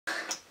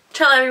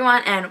Hello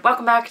everyone and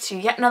welcome back to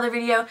yet another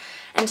video,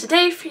 and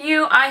today for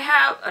you I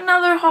have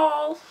another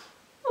haul.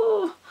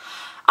 Ooh.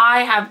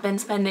 I have been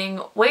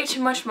spending way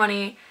too much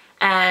money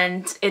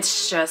and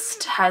it's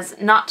just has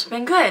not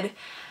been good.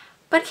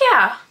 But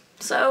yeah,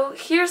 so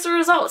here's the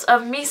results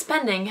of me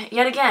spending,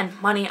 yet again,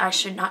 money I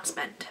should not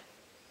spend.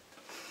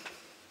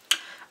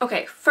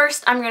 Okay,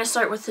 first I'm going to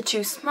start with the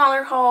two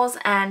smaller hauls,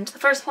 and the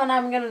first one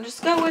I'm going to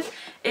just go with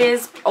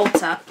is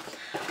Ulta.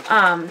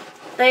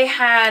 They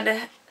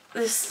had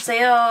this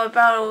sale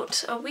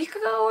about a week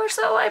ago or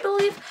so, I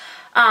believe,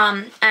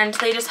 and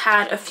they just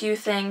had a few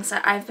things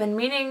that I've been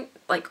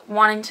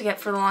wanting to get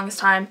for the longest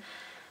time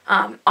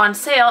on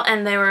sale,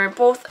 and they were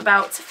both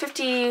about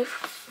 50% or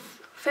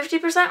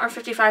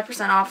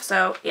 55% off,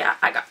 so yeah,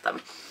 I got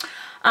them.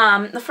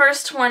 The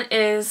first one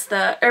is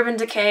the Urban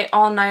Decay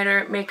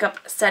All-Nighter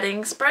Makeup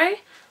Setting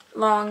Spray.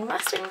 Long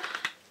lasting.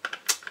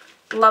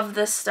 Love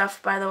this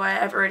stuff, by the way.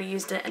 I've already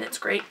used it and it's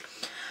great.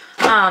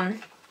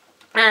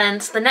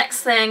 And the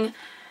next thing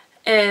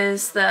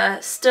is the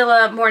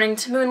Stila Morning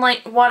to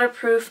Moonlight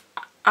Waterproof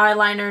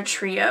Eyeliner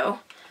Trio.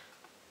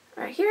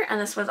 Right here,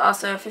 and this was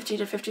also 50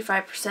 to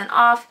 55%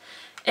 off.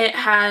 It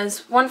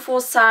has one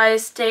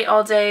full-size Stay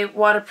All Day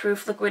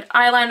Waterproof Liquid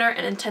Eyeliner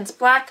in Intense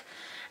Black,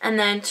 and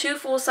then two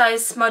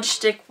full-size Smudge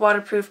Stick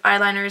Waterproof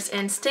Eyeliners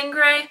in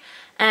Stingray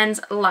and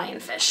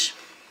Lionfish.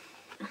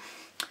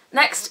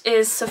 Next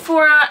is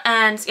Sephora,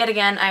 and yet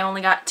again I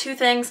only got two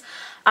things.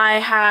 I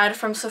had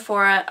from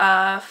Sephora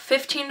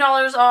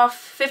 $15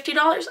 off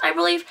 $50, I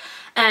believe,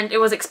 and it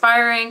was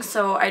expiring,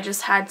 so I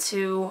just had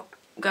to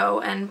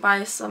go and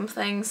buy some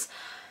things.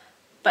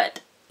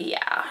 But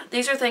yeah,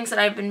 these are things that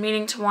I've been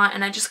meaning to want,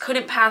 and I just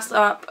couldn't pass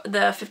up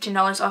the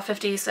 $15 off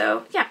 $50,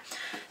 so yeah.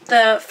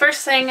 The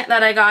first thing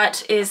that I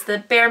got is the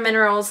Bare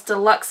Minerals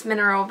Deluxe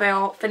Mineral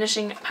Veil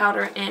Finishing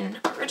Powder in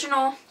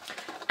Original,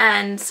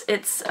 and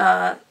it's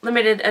a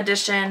limited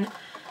edition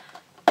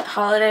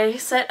holiday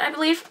set, I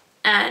believe.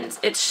 And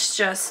it's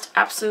just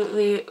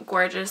absolutely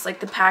gorgeous,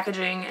 like the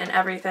packaging and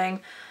everything.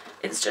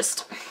 It's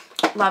just,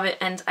 love it,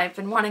 and I've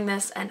been wanting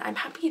this, and I'm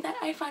happy that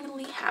I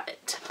finally have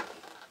it.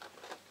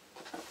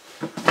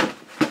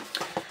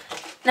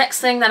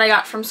 Next thing that I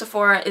got from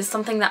Sephora is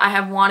something that I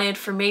have wanted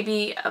for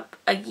maybe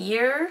a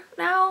year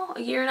now,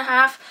 a year and a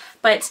half,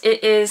 but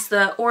it is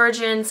the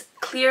Origins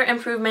Clear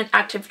Improvement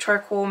Active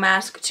Charcoal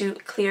Mask to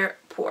Clear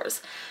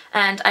Pores.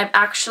 And I've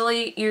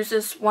actually used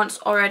this once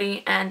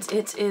already, and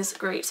it is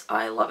great.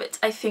 I love it.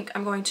 I think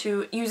I'm going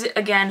to use it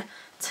again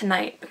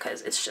tonight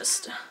because it's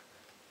just,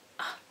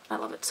 I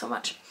love it so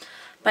much.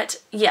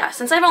 But yeah,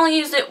 since I've only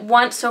used it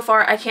once so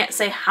far, I can't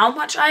say how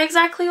much I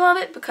exactly love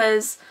it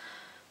because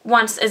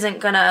once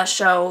isn't gonna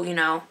show, you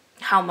know,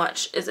 how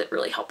much is it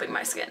really helping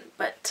my skin.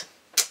 But,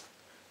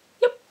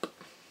 yep.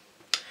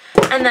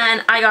 And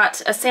then I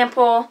got a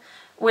sample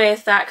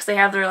with that because they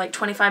have their like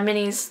 25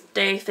 minis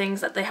day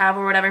things that they have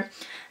or whatever.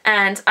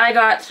 And I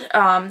got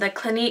the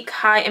Clinique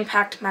High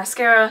Impact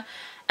Mascara,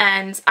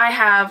 and I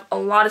have a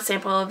lot of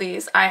sample of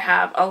these. I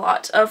have a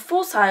lot of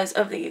full size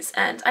of these,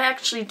 and I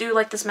actually do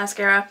like this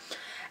mascara,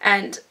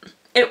 and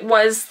it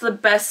was the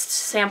best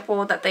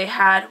sample that they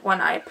had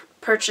when I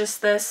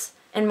purchased this,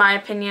 in my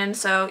opinion.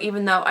 So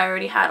even though I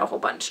already had a whole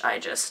bunch, I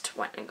just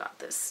went and got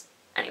this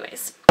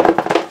anyways.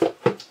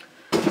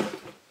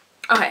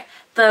 Okay,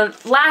 the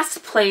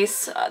last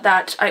place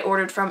that I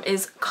ordered from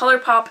is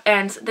ColourPop,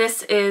 and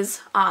this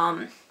is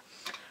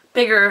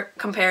bigger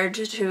compared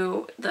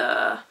to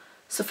the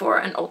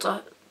Sephora and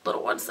Ulta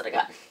little ones that I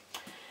got.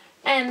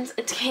 And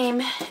it came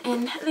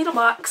in a little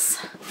box.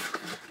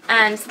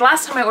 And the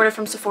last time I ordered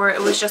from Sephora,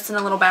 it was just in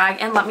a little bag.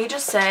 And let me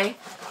just say,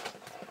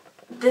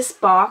 this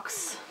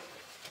box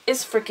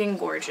is freaking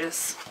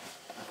gorgeous.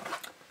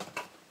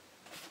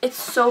 It's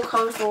so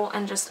colorful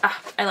and just,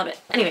 I love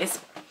it. Anyways,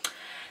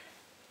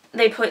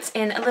 they put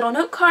in a little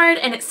note card,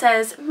 and it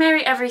says,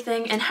 "Merry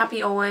everything and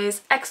happy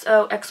always,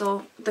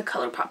 XOXO, the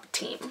ColourPop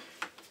team."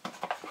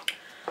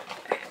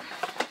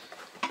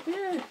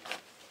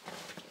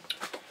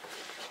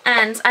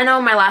 And I know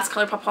in my last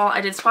ColourPop haul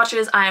I did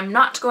swatches. I am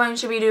not going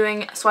to be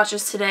doing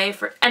swatches today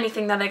for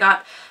anything that I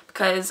got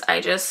because I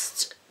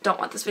just don't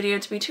want this video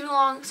to be too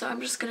long, so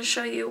I'm just going to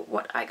show you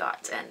what I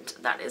got, and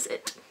that is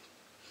it.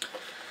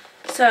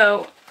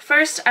 So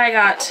first I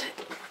got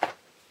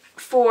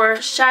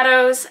 4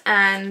 shadows,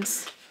 and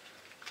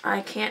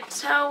I can't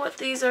tell what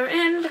these are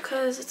in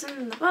because it's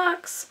in the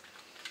box,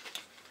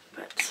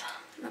 but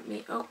let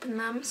me open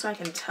them so I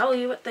can tell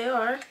you what they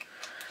are.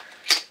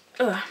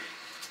 Ugh.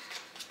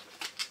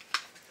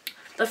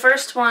 The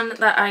first one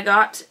that I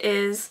got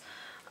is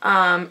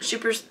I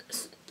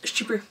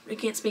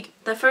can't speak.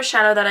 The first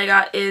shadow that I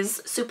got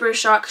is Super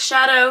Shock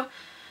Shadow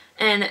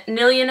and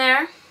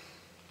Millionaire.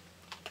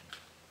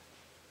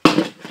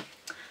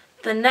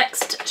 The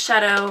next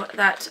shadow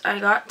that I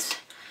got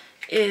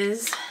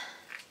is,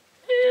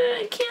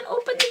 I can't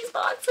open these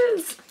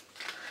boxes.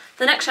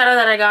 The next shadow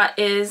that I got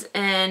is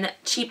in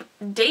Cheap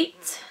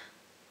Date,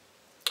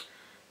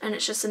 and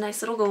it's just a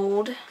nice little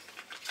gold.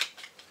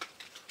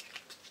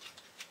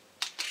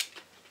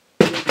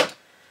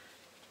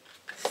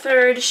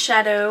 third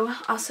shadow,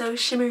 also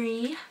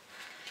shimmery,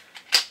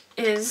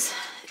 is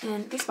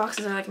in, these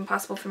boxes are like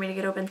impossible for me to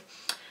get open,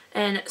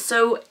 and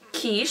So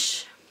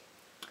Quiche.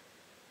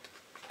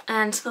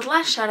 And the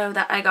last shadow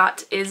that I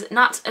got is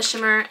not a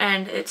shimmer,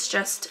 and it's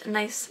just a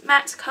nice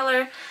matte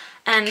color.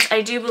 And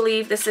I do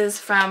believe this is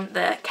from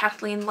the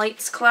Kathleen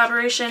Lights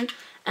collaboration,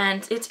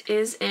 and it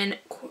is in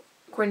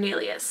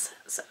Cornelius.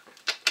 So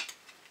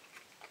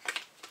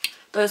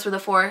those were the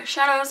 4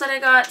 shadows that I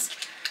got.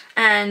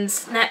 And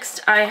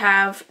next I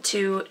have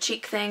 2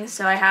 cheek things.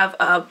 So I have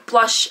a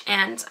blush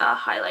and a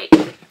highlight.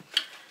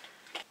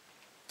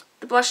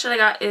 The blush that I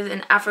got is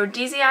an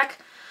Aphrodisiac.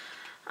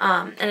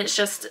 And it's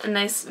just a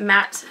nice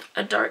matte,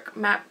 a dark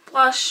matte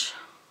blush.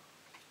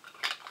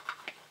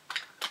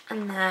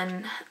 And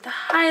then the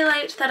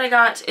highlight that I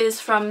got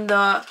is from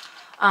the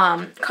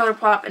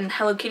ColourPop and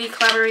Hello Kitty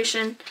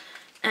collaboration.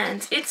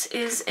 And it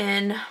is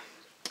in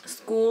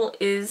School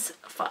is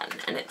Fun.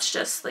 And it's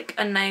just like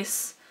a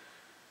nice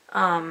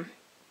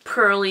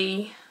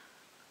pearly,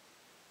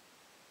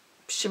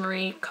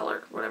 shimmery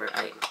color, whatever.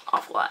 I'm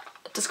awful at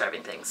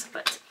describing things,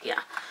 but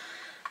yeah.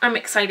 I'm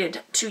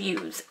excited to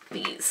use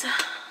these.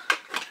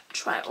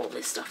 Try all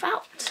this stuff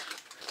out.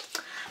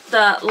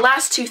 The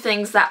last 2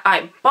 things that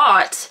I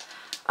bought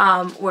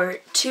were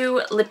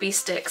 2 lippy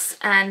sticks,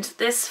 and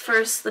this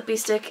first lippy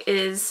stick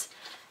is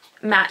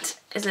matte,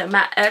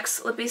 Matte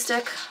X lippy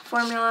stick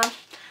formula,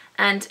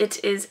 and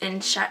it is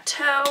in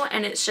Chateau,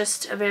 and it's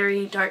just a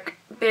very dark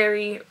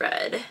berry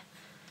red,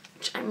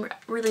 which I'm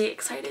really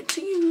excited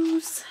to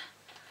use.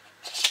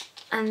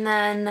 And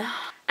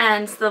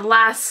the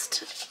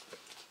last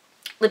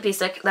lippy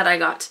stick that I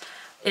got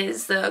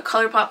is the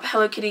ColourPop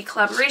Hello Kitty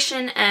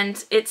collaboration,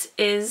 and it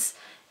is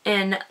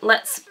in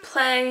Let's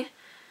Play,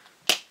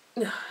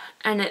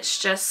 and it's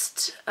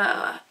just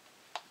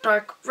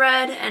dark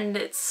red, and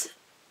it's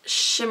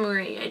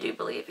shimmery, I do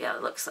believe. Yeah,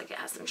 it looks like it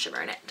has some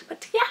shimmer in it,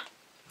 but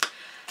yeah.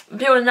 I'm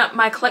building up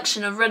my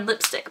collection of red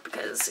lipstick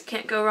because you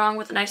can't go wrong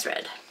with a nice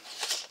red.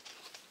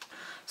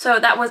 So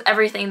that was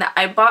everything that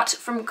I bought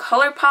from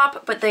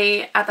ColourPop, but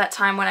they, at that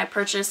time when I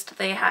purchased,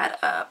 they had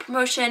a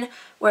promotion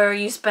where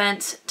you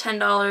spent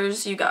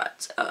 $10, you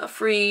got a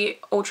free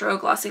ultra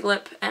glossy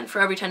lip, and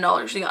for every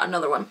 $10 you got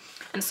another one,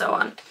 and so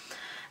on.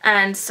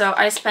 And so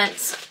I spent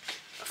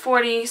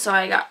 $40, so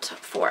I got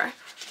 4.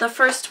 The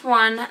first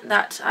one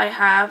that I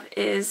have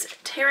is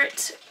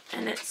Tarot,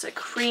 and it's a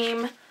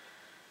cream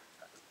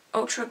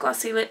ultra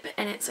glossy lip,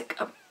 and it's like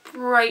a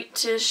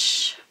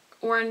brightish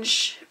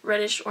orange,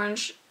 reddish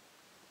orange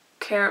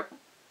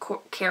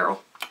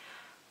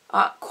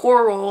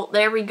coral,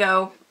 there we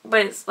go,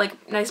 but it's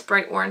like nice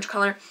bright orange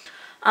color,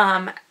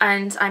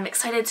 and I'm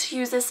excited to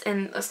use this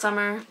in the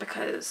summer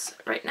because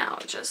right now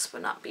it just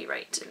would not be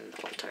right in the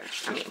winter.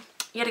 I mean,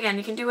 yet again,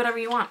 you can do whatever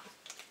you want,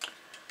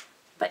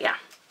 but yeah,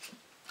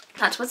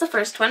 that was the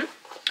first one.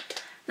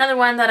 Another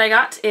one that I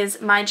got is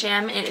My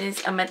Jam. It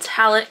is a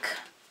metallic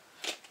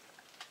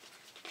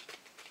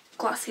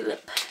glossy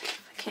lip.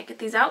 I can't get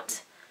these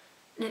out.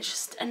 And it's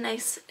just a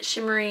nice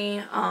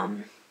shimmery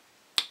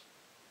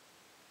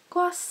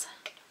gloss.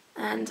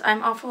 And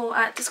I'm awful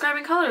at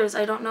describing colors.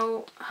 I don't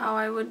know how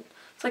I would...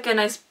 It's like a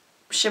nice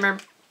shimmer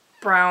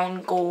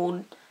brown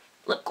gold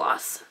lip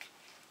gloss.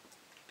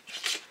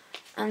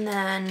 And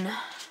then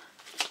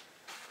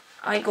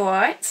I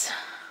got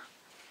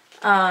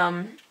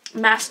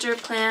Master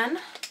Plan,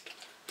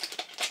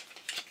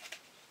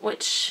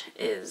 which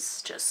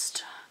is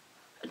just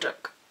a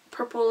dark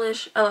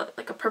purplish,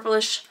 like a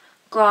purplish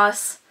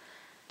gloss.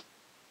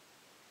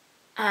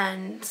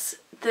 And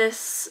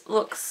this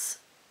looks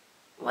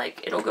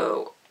like it'll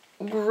go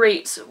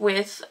great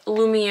with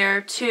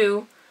Lumiere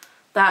 2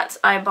 that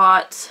I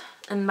bought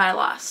in my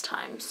last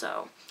time.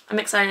 So I'm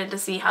excited to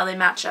see how they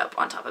match up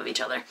on top of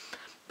each other,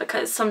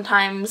 because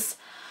sometimes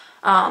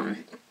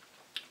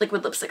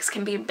liquid lipsticks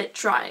can be a bit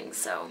drying.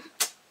 So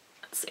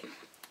let's see.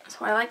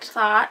 So I liked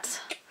that.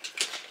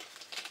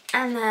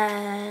 And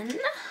then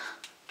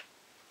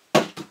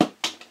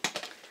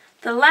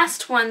the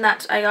last one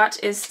that I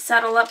got is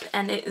Saddle Up,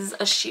 and it is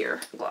a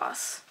sheer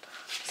gloss.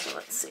 So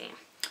let's see.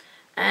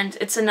 And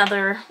it's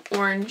another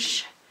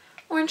orange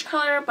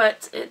color,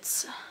 but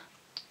it's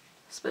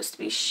supposed to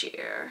be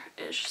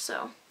sheer-ish,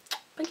 so.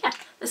 But yeah,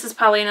 this is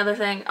probably another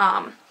thing,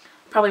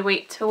 probably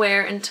wait to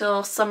wear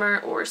until summer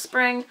or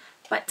spring,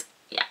 but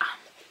yeah.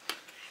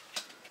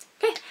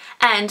 Okay,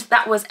 and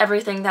that was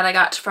everything that I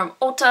got from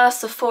Ulta,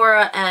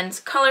 Sephora, and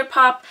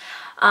ColourPop.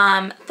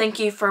 Thank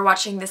you for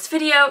watching this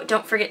video.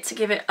 Don't forget to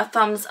give it a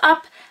thumbs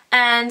up,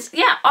 and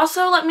yeah,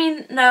 also let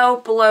me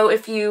know below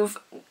if you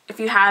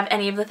have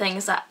any of the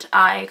things that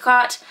I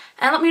got,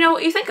 and let me know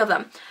what you think of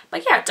them.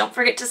 But yeah, don't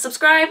forget to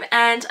subscribe,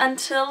 and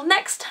until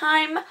next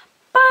time,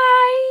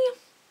 bye!